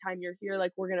it, next time you're here,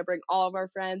 like, we're gonna bring all of our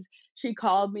friends." She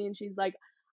called me and she's like,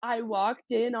 "I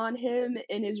walked in on him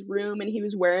in his room, and he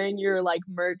was wearing your, like,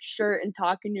 merch shirt and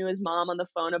talking to his mom on the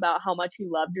phone about how much he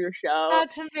loved your show,"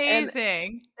 That's and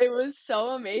amazing. it was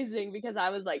so amazing because I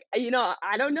was like,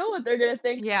 I don't know what they're gonna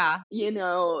think. Yeah.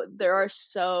 There are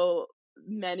so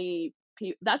many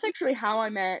people. That's actually how I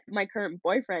met my current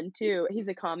boyfriend too. He's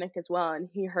a comic as well, and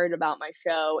he heard about my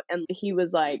show, and he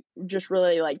was, like, just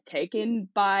really, like, taken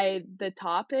by the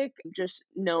topic, just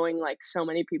knowing, like, so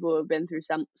many people who have been through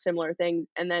some similar things,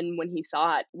 and then when he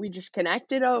saw it, we just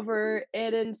connected over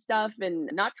it and stuff, and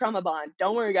not trauma bond.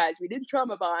 Don't worry, guys, we didn't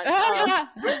trauma bond,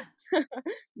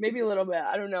 maybe a little bit,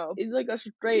 I don't know. He's like a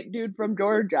straight dude from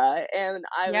Georgia, and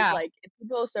I was Yeah. like,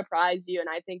 people surprise you, and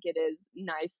I think it is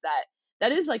nice that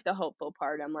that is, like, the hopeful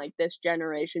part. I'm like, this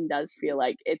generation does feel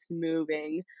like it's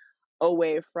moving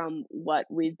away from what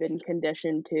we've been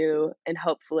conditioned to, and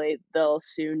hopefully they'll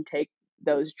soon take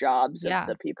those jobs of Yeah.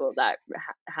 the people that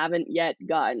haven't yet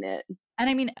gotten it. And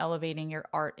I mean, elevating your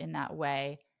art in that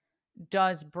way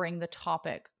does bring the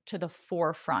topic to the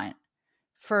forefront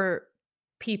for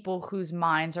people whose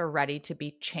minds are ready to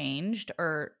be changed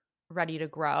or ready to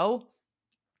grow.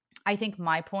 I think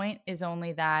my point is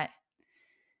only that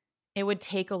it would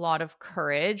take a lot of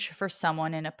courage for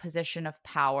someone in a position of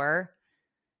power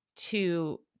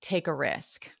to take a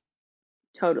risk,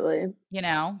 Totally. you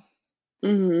know?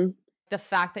 Mhm. The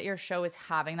fact that your show is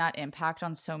having that impact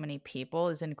on so many people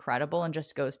is incredible and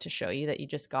just goes to show you that you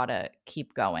just gotta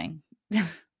keep going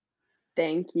because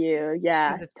Thank you.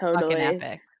 Yeah, it's fucking totally.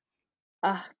 epic.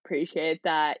 Appreciate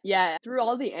that. Yeah, through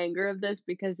all the anger of this,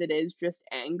 because it is just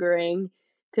angering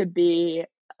to be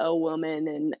a woman,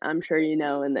 and I'm sure you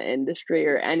know in the industry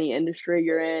or any industry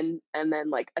you're in, and then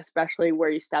like especially where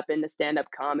you step into stand-up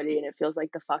comedy and it feels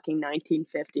like the fucking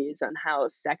 1950s on how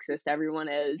sexist everyone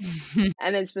is.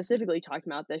 And then specifically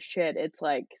talking about this shit, it's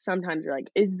like sometimes you're like,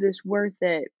 is this worth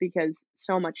it? Because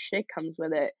so much shit comes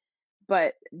with it.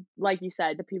 But like you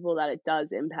said, the people that it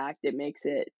does impact, it makes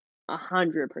it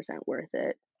 100% worth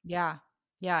it. Yeah.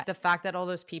 Yeah, the fact that all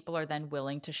those people are then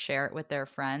willing to share it with their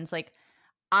friends, like,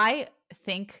 I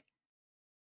think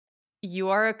you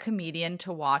are a comedian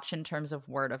to watch in terms of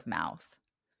word of mouth.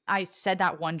 I said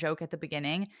that one joke at the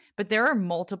beginning, but there are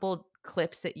multiple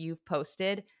clips that you've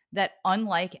posted that,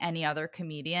 unlike any other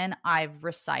comedian, I've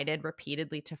recited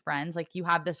repeatedly to friends. Like, you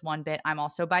have this one bit, "I'm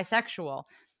also bisexual."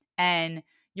 And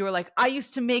you were like, "I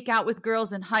used to make out with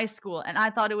girls in high school and I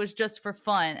thought it was just for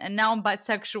fun. And now I'm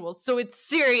bisexual. So it's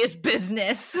serious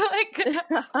business." Like,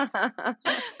 and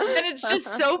it's just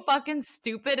so fucking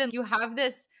stupid. And you have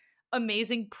this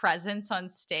amazing presence on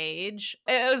stage.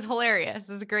 It was hilarious.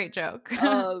 It was a great joke.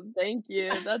 Oh, thank you.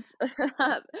 That's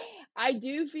I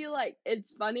do feel like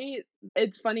it's funny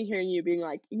hearing you being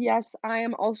like, "Yes, I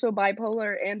am also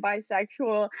bipolar and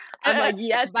bisexual." I'm like,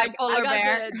 "Yes, I Bipolar got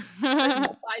bear.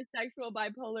 the bisexual,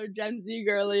 bipolar Gen Z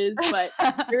girlies," but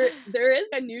there is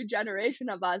a new generation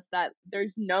of us that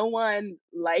there's no one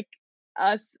like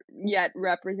us yet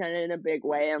represented in a big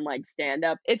way and like stand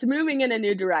up. It's moving in a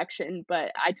new direction,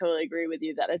 but I totally agree with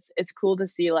you that it's cool to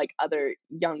see like other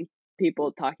young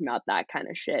people talking about that kind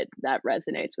of shit. That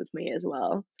resonates with me as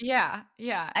well. Yeah,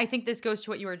 yeah. I think this goes to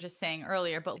what you were just saying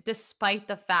earlier, but despite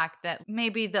the fact that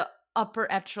maybe the upper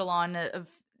echelon of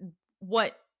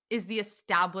what is the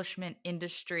establishment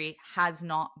industry has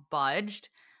not budged,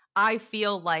 I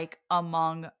feel like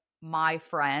among my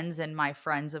friends and my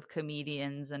friends of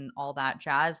comedians and all that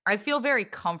jazz, I feel very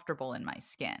comfortable in my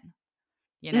skin.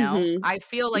 You know, Mhm. I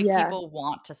feel like Yeah, people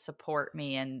want to support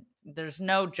me and there's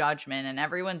no judgment and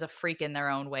everyone's a freak in their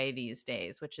own way these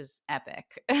days, which is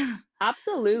epic.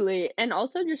 absolutely. And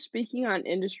also just speaking on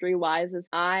industry wise, is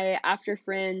I after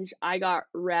Fringe, I got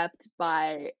repped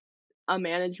by a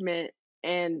management,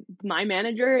 and my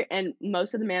manager and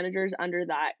most of the managers under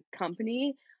that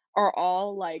company are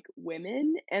all like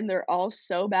women and they're all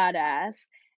so badass.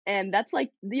 And that's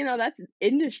like, that's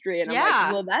industry. And I'm like,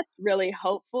 Yeah. well, that's really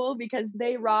hopeful because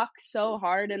they rock so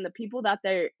hard. And the people that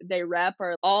they rep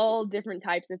are all different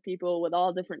types of people with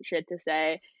all different shit to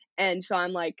say. And so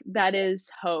I'm like, that is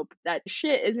hope that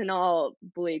shit isn't all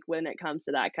bleak when it comes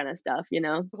to that kind of stuff.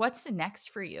 What's the next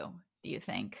for you, do you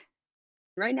think?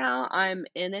 Right now, I'm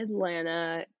in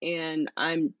Atlanta and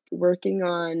I'm working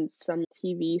on some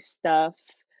TV stuff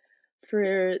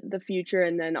for the future,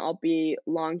 and then I'll be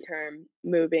long term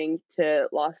moving to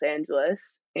Los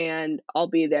Angeles, and I'll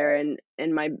be there. And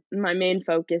my main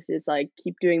focus is like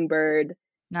keep doing Bird,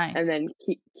 and Nice. then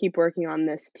keep working on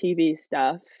this TV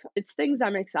stuff. It's things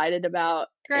I'm excited about,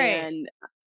 Great. and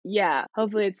yeah,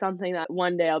 hopefully it's something that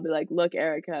one day I'll be like, look,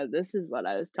 Erica, this is what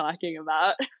I was talking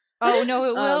about. Oh, no,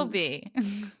 it will um, be.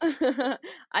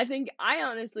 I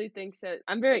honestly think so.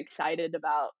 I'm very excited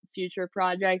about future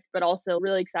projects, but also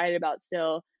really excited about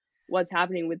still what's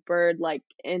happening with Bird. Like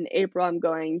in April, I'm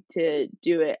going to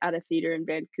do it at a theater in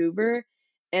Vancouver,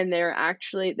 and they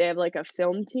have like a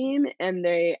film team, and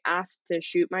they asked to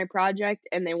shoot my project,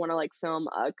 and they want to like film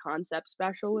a concept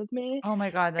special with me. Oh my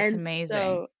god, that's And amazing.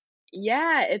 so,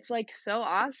 yeah, it's like so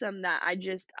awesome that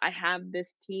I have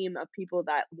this team of people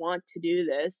that want to do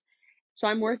this. So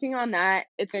I'm working on that.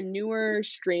 It's a newer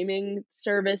streaming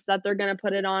service that they're going to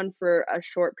put it on for a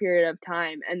short period of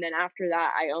time. And then after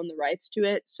that, I own the rights to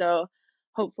it. So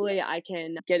hopefully I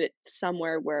can get it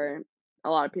somewhere where a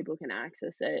lot of people can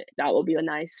access it. That will be a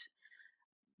nice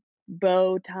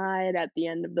bow tied at the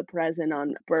end of the present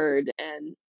on Bird.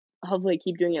 And hopefully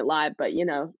keep doing it live, but,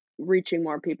 reaching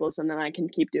more people so then I can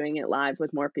keep doing it live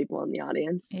with more people in the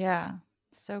audience. Yeah.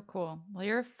 So cool. Well,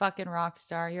 you're a fucking rock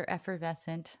star. You're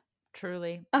effervescent,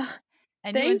 truly. Ah,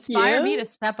 And you thank inspire me you. to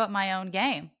step up my own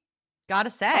game. Gotta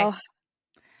say. Oh,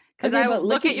 Because okay, I but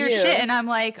look look at at your shit you. and I'm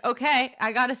like, okay,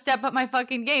 I gotta step up my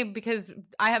fucking game because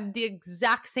I have the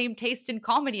exact same taste in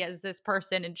comedy as this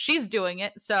person and she's doing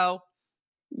it. So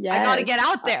I gotta get Yes.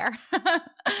 out there.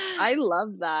 I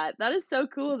love that. That is so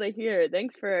cool to hear.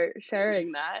 Thanks for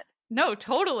sharing that. No,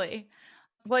 totally.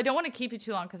 Well, I don't want to keep you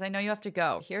too long because I know you have to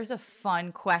go. Here's a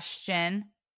fun question.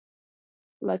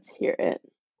 Let's hear it.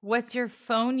 What's your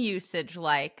phone usage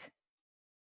like?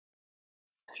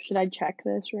 Should I check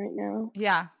this right now?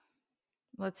 Yeah,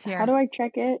 let's How hear. do I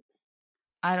check it?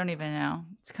 I don't even know.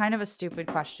 It's kind of a stupid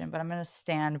question, but I'm going to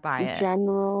stand by it.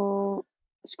 General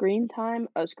screen time?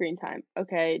 Oh, screen time.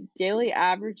 Okay, daily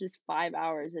average is 5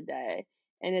 hours a day,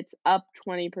 and it's up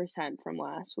 20% from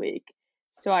last week.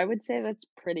 So I would say that's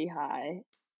pretty high.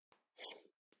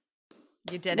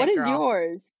 You did What it, is girl.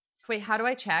 yours? Wait, how do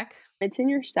I check? It's in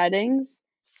your settings,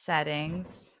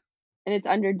 Settings. and it's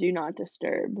under Do Not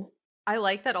Disturb. I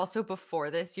like that also before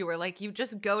this, you were like, you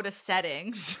just go to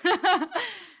settings.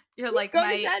 You're Just like, go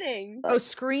to settings. oh,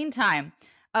 screen time.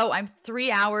 Oh, I'm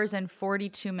 3 hours and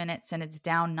 42 minutes, and it's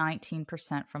down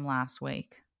 19% from last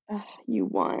week. Ugh, you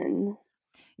won.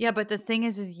 Yeah, but the thing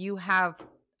is you have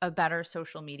a better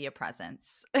social media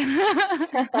presence.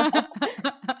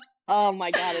 Oh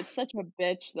my god, it's such a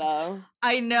bitch, though.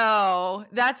 I know.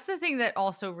 That's the thing that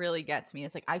also really gets me.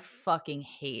 It's like I fucking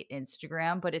hate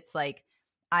Instagram, but it's like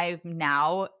I'm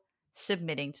now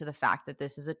submitting to the fact that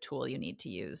this is a tool you need to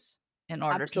use in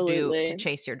order to Absolutely.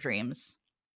 chase your dreams.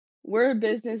 We're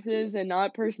businesses and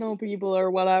not personal people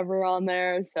or whatever on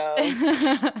there, so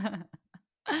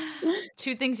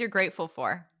 2 things you're grateful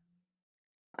for.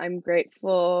 I'm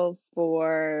grateful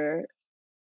for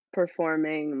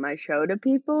performing my show to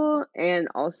people and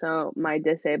also my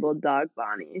disabled dog,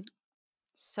 Bonnie.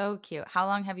 So cute. How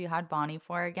long have you had Bonnie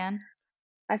for again?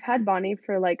 I've had Bonnie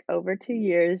for, like, over 2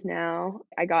 years now.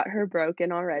 I got her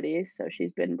broken already, so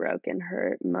she's been broken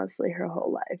mostly her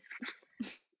whole life.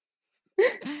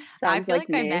 I Sounds feel like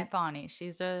like I me. met Bonnie.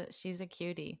 She's a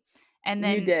cutie. And You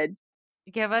then did.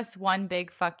 give us one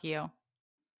big fuck you.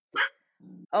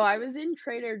 Oh, I was in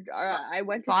I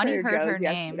went to Bonnie Trader heard Joe's her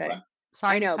name. yesterday.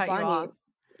 Sorry I to know, cut you Bonnie, off.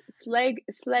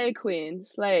 slay queen,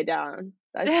 slay down.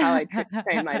 That's how I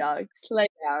train my dog, slay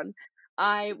down.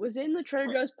 I was in the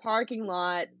Trader Joe's parking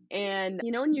lot, and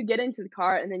when you get into the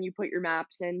car and then you put your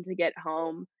maps in to get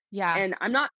home, Yeah. and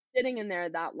I'm not sitting in there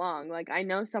that long. Like, I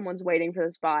know someone's waiting for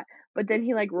the spot, but then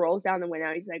he like rolls down the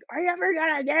window. He's like, "Are you ever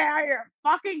gonna get out of your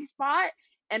fucking spot?"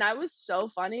 And I was so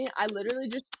funny. I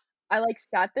like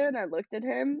sat there and I looked at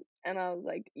him and I was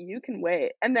like, "You can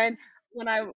wait." And then when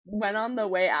I went on the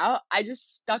way out, I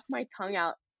just stuck my tongue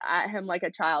out at him like a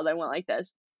child. I went like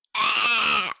this.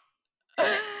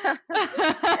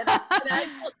 And I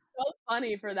felt so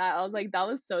funny for that. I was like, "That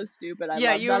was so stupid. I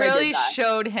Yeah, love you that I did really that."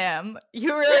 showed him.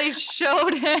 You really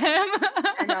showed him.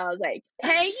 And I was like,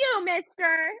 "Hey, you, mister.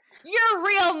 You're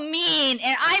real mean,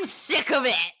 and I'm sick of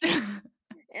it.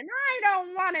 And I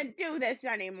don't want to do this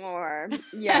anymore."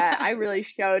 Yeah, I really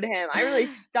showed him. I really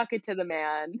stuck it to the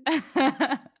man.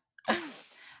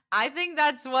 I think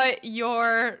that's what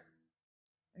your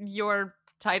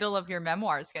title of your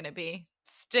memoir is going to be.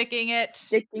 Sticking it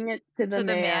Sticking it to the to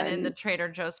the man in the man. Trader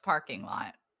Joe's parking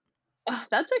lot.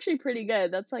 That's actually pretty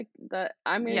good. That's like that.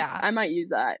 Yeah, I might use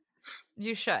that.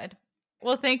 you should.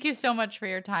 Well, thank you so much for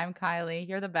your time, Kylie.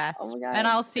 You're the Oh best. my god. And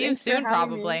I'll see you Thanks for soon, having me.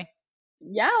 probably.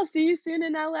 Yeah, I'll see you soon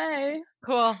in LA.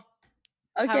 Cool. Have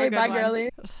a Okay, good bye, one. girlie.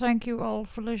 Thank you all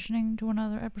for listening to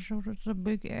another episode of The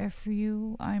Big F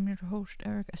You. I'm your host,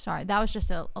 Erica. Sorry, that was just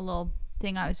a little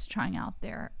thing I was trying out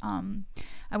there.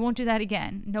 I won't do that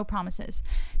again. No promises.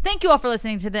 Thank you all for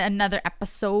listening to another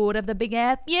episode of The Big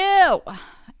F You.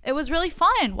 It was really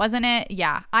fun, wasn't it?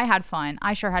 Yeah, I had fun.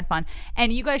 I sure had fun.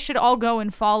 And you guys should all go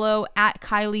and follow at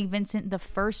Kylie Vincent the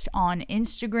First on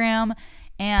Instagram.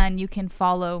 And you can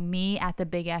follow me at The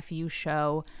Big FU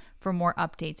Show for more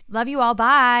updates. Love you all.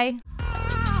 Bye.